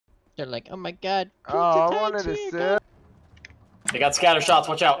They're like, oh my god. Oh, I wanted to sit. They got scatter shots,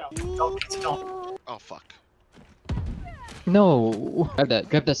 watch out. Don't. Oh, fuck. No.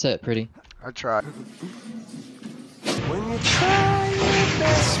 Grab that set, pretty. I tried. When you try your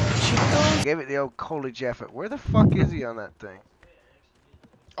best, but you don't. Gave it the old college effort. Where the fuck is he on that thing?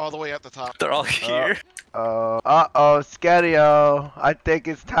 All the way at the top. They're all here. Uh-oh, Scadio. I think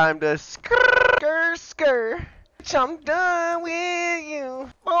it's time to skr. I'm done with you.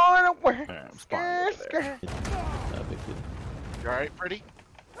 For the work. Skr. You alright, pretty?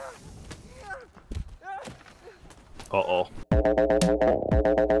 Uh-oh.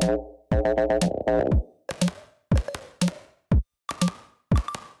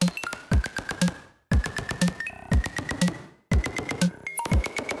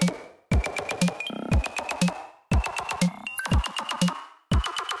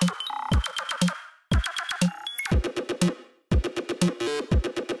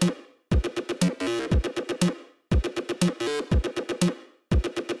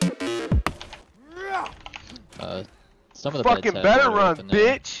 Some of the fucking better run,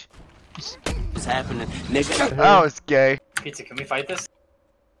 bitch. What's happening, nigga? That was gay. Pizza, can we fight this?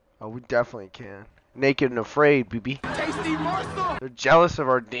 Oh, we definitely can. Naked and afraid, BB. They're jealous of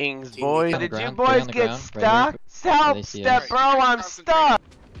our dings, boys. Did you boys get stuck? Help, Step Bro, I'm stuck.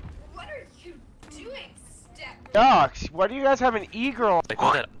 What are you doing, Step? Docs, why do you guys have an e-girl? Like,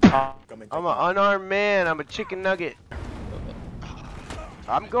 I'm an unarmed man. I'm a chicken nugget.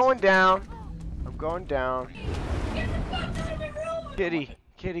 I'm going down. I'm going down. Kitty.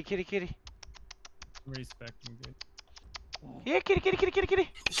 Respecting, dude. Yeah, kitty.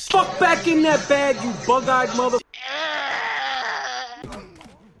 Fuck back in that bag, you bug-eyed mother.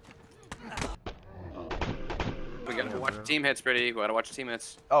 we gotta watch team hits, pretty. We gotta watch team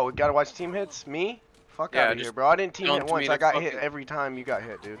hits. Oh, we gotta watch team hits? Me? Fuck out of here, bro. I didn't team hit once. I got hit every time you got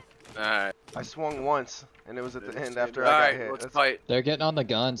hit, dude. Alright. I swung once, and it was at the end after I got hit. Let's fight. They're getting on the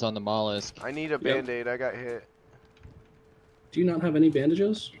guns on the mollusk. I need a band-aid. I got hit. Do you not have any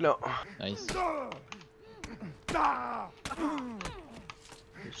bandages? No. Nice.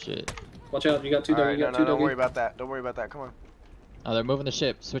 Shit. Watch out, you got two doggy, no, don't worry about that. Don't worry about that. Come on. Oh, they're moving the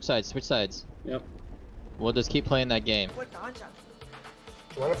ship. Switch sides. Yep. We'll just keep playing that game.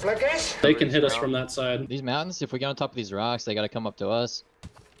 Wanna flick us? They can hit us from that side. These mountains, if we get on top of these rocks, they gotta come up to us.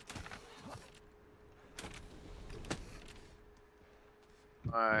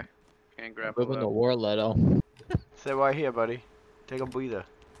 Alright. Can't grab Moving the war leto. Stay right here, buddy. Take a breather.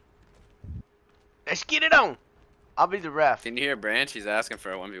 Let's get it on. I'll be the ref. Can you hear Branch? He's asking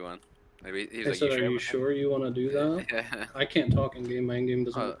for a 1v1. Maybe he's like, are you sure you want to do that? Yeah. I can't talk in game. My in-game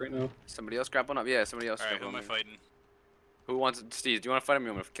doesn't work right now. Somebody else grab one up? Yeah, somebody else. Alright, who am I fighting? Who wants Steve? Do you want to fight him or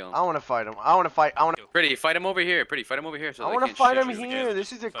you want to kill him? I want to fight him. I want to fight. Pretty, fight him over here. Pretty, fight him over here. So I want to fight him here.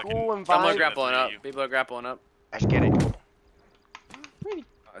 This is a cool environment. Someone's grappling up. People are grappling up. Let's get it.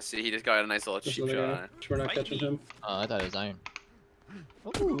 See, he just got a nice little cheap shot on it. We're not catching him. Oh, I thought it was iron.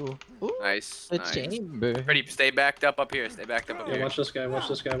 Ooh. Nice. The nice. chamber. Pretty, stay backed up here. Stay backed up Yeah, here. watch this guy.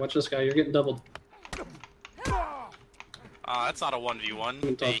 You're getting doubled. That's not a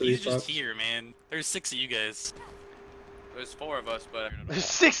 1v1. Hey, he's just here, man. There's 6 of you guys. There's 4 of us, but... There's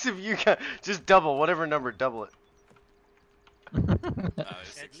 6 of you guys. Just double. Whatever number, double it.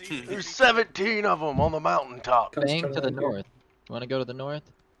 There's 17 of them on the mountaintop. Bang to the north. You want to go to the north?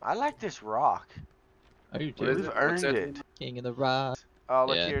 I like this rock. Oh, you do? We've earned it. King of the rock. Oh,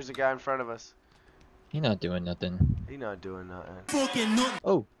 look, here's a guy in front of us. He's not doing nothing. He's not doing nothing.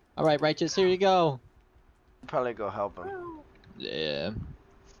 Oh, alright, Righteous, here you go. Probably go help him. Yeah.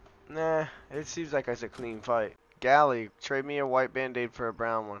 Nah, it seems like it's a clean fight. Gali, trade me a white band-aid for a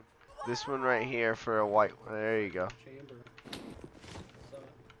brown one. This one right here for a white one. There you go.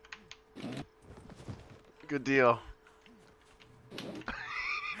 Good deal.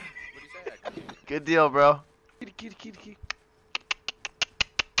 Good deal, bro. Kitty.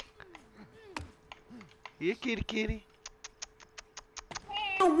 Here, kitty.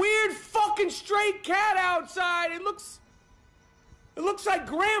 A weird fucking stray cat outside. It looks like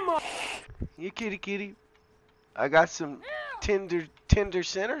grandma. Here, kitty. I got some tender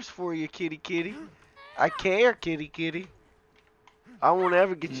centers for you, kitty. I care, kitty. I won't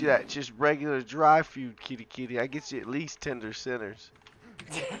ever get you that just regular dry food, kitty. I get you at least tender centers.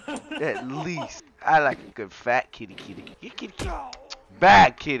 At least. I like a good fat kitty. Here, kitty.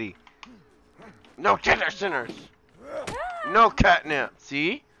 Bad kitty. No tender centers. No catnip.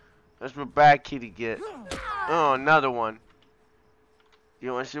 See? That's what bad kitty get. Oh, another one.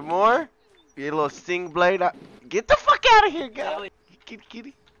 You want some more? Get a little sting blade. Get the fuck out of here, Gali.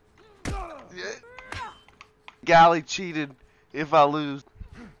 Kitty. Gali cheated if I lose.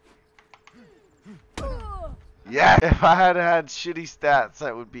 Yeah. If I had had shitty stats,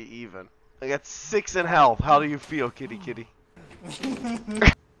 that would be even. I got 6 in health. How do you feel, kitty kitty?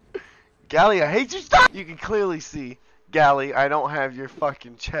 Gali, I hate your stuff! You can clearly see, Gali, I don't have your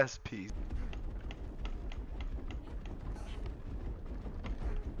fucking chest piece.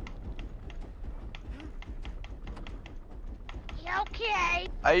 Okay.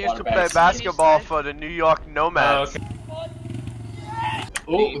 I used to play basketball for the New York Nomads.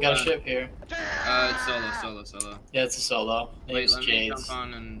 Oh, we got a ship here. It's solo. Yeah, it's a solo. Wait, Name's let me Jades. jump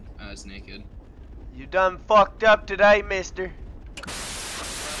on and it's naked. You done fucked up today, mister.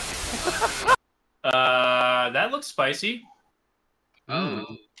 That looks spicy. Oh.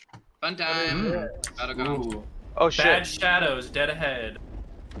 Fun time. Gotta go. Ooh. Oh shit. Bad shadows, dead ahead.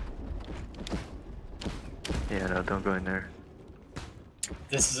 Yeah, no, don't go in there.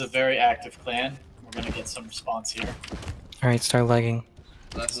 This is a very active clan. We're gonna get some response here. Alright, start lagging.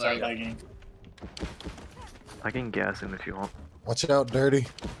 Left Start leg. lagging. I can gas him if you want. Watch out, Dirty.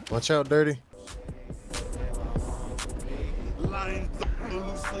 Watch out, Dirty.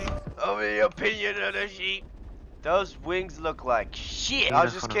 Over the opinion of the sheep. Those wings look like shit. I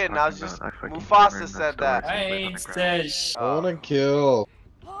was just kidding. I was just. Mufasa said that. I ain't said sh. I wanna kill.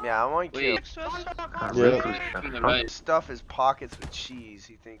 Yeah, I want to kill. Right. Stuff his pockets with cheese.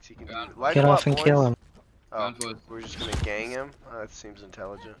 He thinks he can do it. Light Get him off up, and boys. kill him. Oh, we're just gonna gang him? Oh, that seems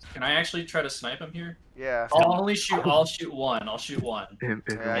intelligent. Can I actually try to snipe him here? Yeah. I'll shoot one. I'll shoot one. Yeah,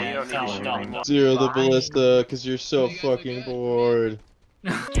 you don't need to shoot anymore. Zero the ballista, cause you're so fucking bored.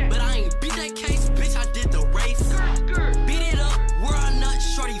 But I ain't beat that case, bitch, I did the race. Beat it up, where I nut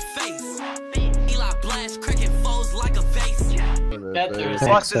shorty face. Eli blast, cracking foes like a vase.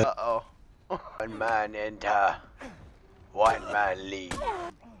 What's this? Uh-oh. One man enter, one man leave.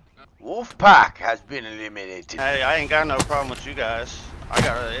 Wolfpack has been eliminated. Hey, I ain't got no problem with you guys. I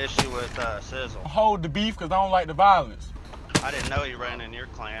got an issue with Sizzle. Hold the beef, cause I don't like the violence. I didn't know he ran in your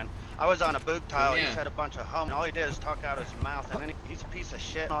clan. I was on a boot tile, he said a bunch of hum. All he did is talk out his mouth, and then he's a piece of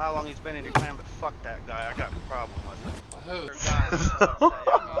shit. I don't know how long he's been in your clan, but fuck that guy. I got a problem with him.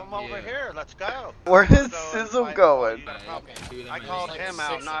 I'm over here, let's go. Where is Sizzle going? I called him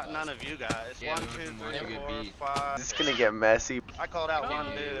out, not none of you guys. 1, 2, 3, 4, 5. This is gonna get messy. I called out one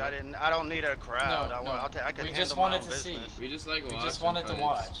dude. I don't need a crowd. I can handle my own business. We just like watch. We just wanted to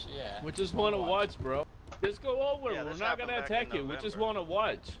watch. Yeah. We just want to watch, bro. Just go over. Yeah, We're not gonna attack you. We just want to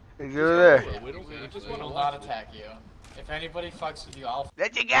watch. Go there. We just We want to will watch. not attack you. If anybody fucks with you, I'll.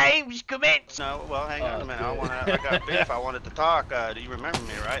 Let the games commence. No, well, hang on a minute. I got beef. I wanted to talk. Do you remember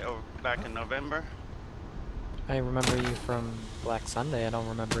me, right? Back in November? I remember you from Black Sunday. I don't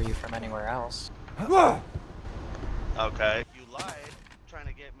remember you from anywhere else. Okay. You lied, trying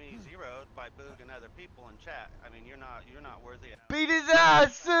to get me zeroed by booging other people in chat. I mean, you're not worthy. Beat his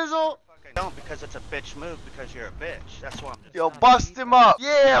ass, Sizzle. Don't, because it's a bitch move. Because you're a bitch. That's why I'm just. Yo, bust him up.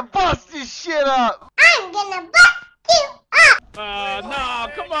 Yeah, bust this shit up. I'm gonna bust you up. No,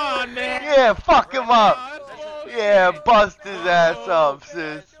 come on, man. Yeah, fuck him up. Yeah, bust his ass up,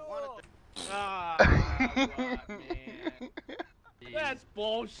 sis. That's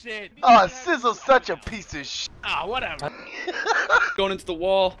bullshit. Oh, Sizzle's such a piece of shit. Ah, whatever. Going into the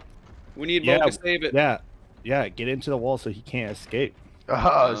wall. We need Mo to save it. Yeah, get into the wall so he can't escape.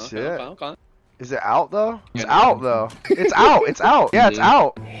 Oh, shit. Okay. Is it out, though? It's out, though. It's out. It's out. Yeah, it's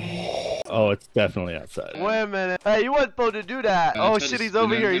out. Oh, it's definitely outside. Wait a minute. Hey, you weren't supposed to do that. Oh, shit, he's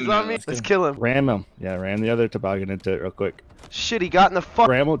over here. He's on me. Let's kill him. Ram him. Yeah, ram the other toboggan into it real quick. Shit, he got in the fuck.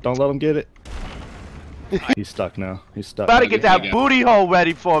 Ram him. Don't let him get it. He's stuck now. He's stuck. About to get that booty hole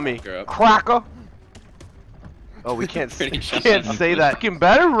ready for me. Cracker. Oh, we can't say that. You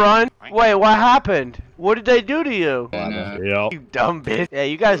better run. Wait, what happened? What did they do to you? Yep. You dumb bitch. Yeah,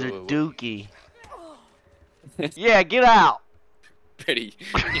 you guys are dookie. Yeah, get out. Pretty.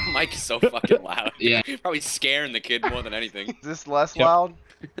 Your mic is so fucking loud. Yeah. Probably scaring the kid more than anything. Is this less loud?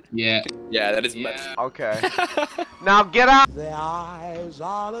 Yeah. Yeah, that is. Okay. Now get out. The eyes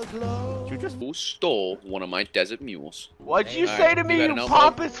are aglow. You just stole one of my desert mules. What'd you say to me, you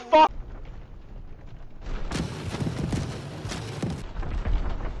pompous fuck?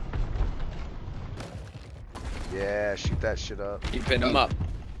 Yeah, shoot that shit up. You pinned him up.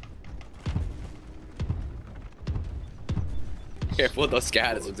 Careful with those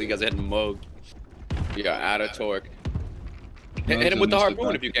scatters. Looks like you guys are hitting Moog. You got out of torque. Hit him with the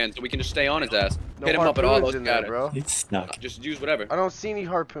harpoon if you can, so we can just stay on his ass. No hit him up at all those harpoons in there, scatters. bro. It's stuck. Just use whatever. I don't see any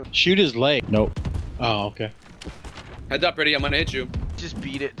harpoons. Shoot his leg. Nope. Oh, okay. Heads up, Pretty. I'm gonna hit you. Just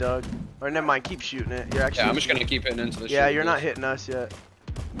beat it, Doug. Or never mind, keep shooting it. You're actually. Yeah, I'm just gonna keep hitting into the. Yeah, you're not hitting us yet.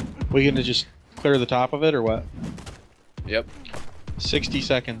 We gonna just clear the top of it or what? Yep. 60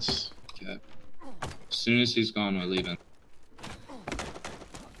 seconds. Okay. soon as he's gone, we're leaving.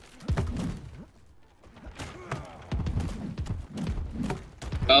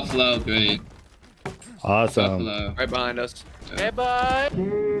 Buffalo, great. Awesome. Buffalo. Right behind us. Hey, bye.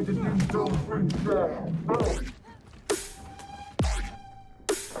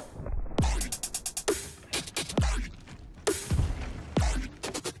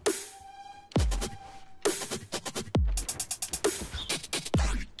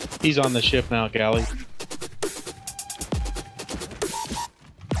 He's on the ship now, Gali.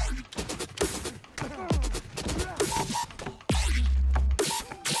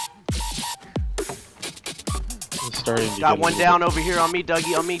 Got one down over here on me,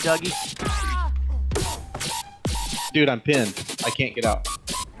 Dougie. On me, Dougie. Dude, I'm pinned. I can't get out.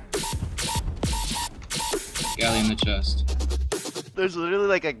 Gali in the chest. There's literally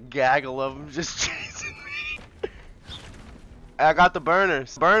like a gaggle of them just chasing me. I got the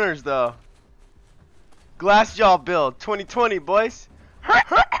burners. Burners, though. Glass jaw build. 2020, boys.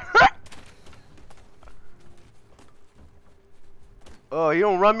 Oh, you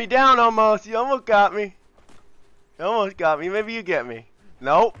don't run me down almost. You almost got me. You almost got me. Maybe you get me.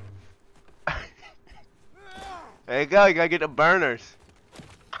 Nope. There you go. You gotta get the burners.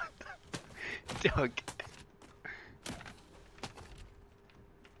 Doug.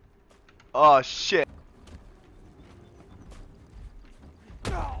 Oh shit.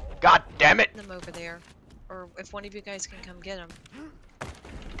 God damn it. Them over there, or if one of you guys can come get them.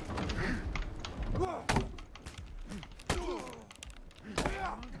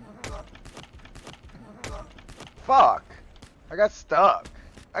 Fuck. I got stuck.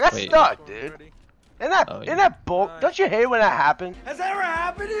 I got stuck, dude. Isn't that bull? Don't you hate when that happens? Has that ever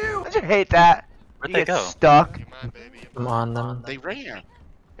happened to you? Don't you hate that? Where'd You they get go? stuck. I'm on them. They ran.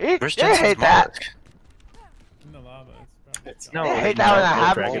 You Where's hate Jensen's that. mark? It's You hate that when that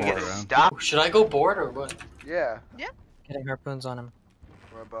happens. You get stuck. Should I go board or what? Yeah. Yeah. Getting harpoons on him.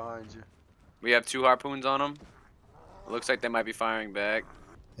 Right behind you. We have 2 harpoons on them. It looks like they might be firing back.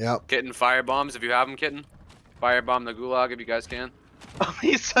 Yep. Kitten, fire bombs if you have them, Kitten. Firebomb the gulag if you guys can. Oh,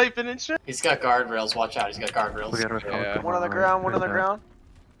 he's typing in shit. He's got guardrails. Watch out. He's got guardrails. Yeah. One on the ground. One on the ground.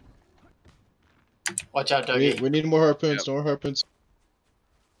 Watch out, Dougie. We need more harpoons. More harpoons.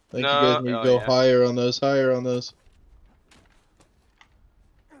 I think you guys need to oh, go yeah. higher on those. Higher on those.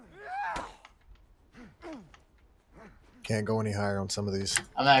 Can't go any higher on some of these.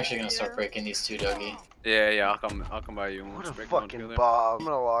 I'm actually gonna start breaking these two, Dougie. Yeah, I'll come by you. What a fucking Bob. I'm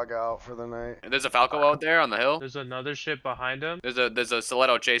gonna log out for the night. And there's a Falco out there on the hill. There's another ship behind him. There's a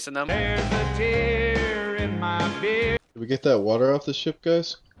stiletto chasing them. Did we get that water off the ship,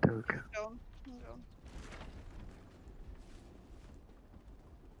 guys?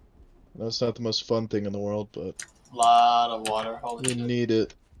 That's not the most fun thing in the world, but Lot of water. Holy we shit. need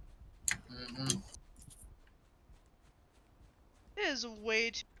it. It is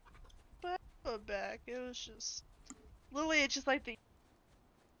way too. But go back. It was just. Literally, it's just like the.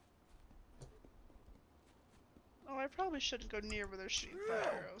 Oh, I probably shouldn't go near where they're shooting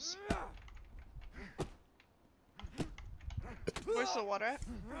fire arrows. Where's the water at?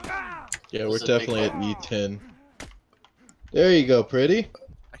 Yeah, we're definitely at E10. There you go, pretty.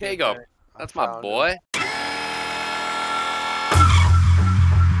 There you go. That's my boy.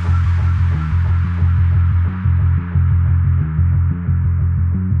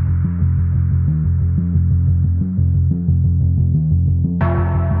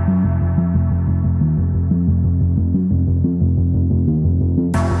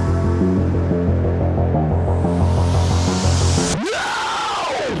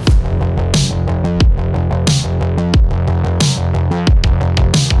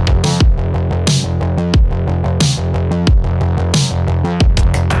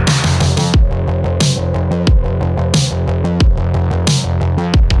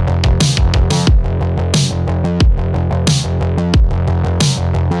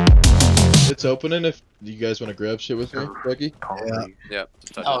 It's opening if you guys want to grab shit with me, Becky. Yeah. Yep.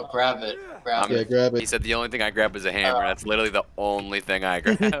 Oh, grab it. Grab Yeah, it. grab it. He said the only thing I grabbed was a hammer. That's literally the only thing I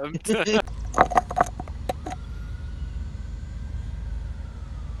grabbed.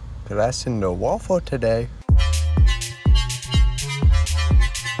 That's in the waffle today.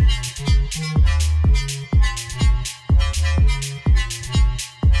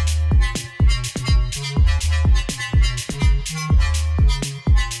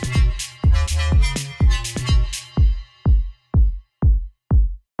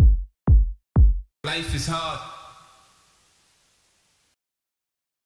 Life is hard.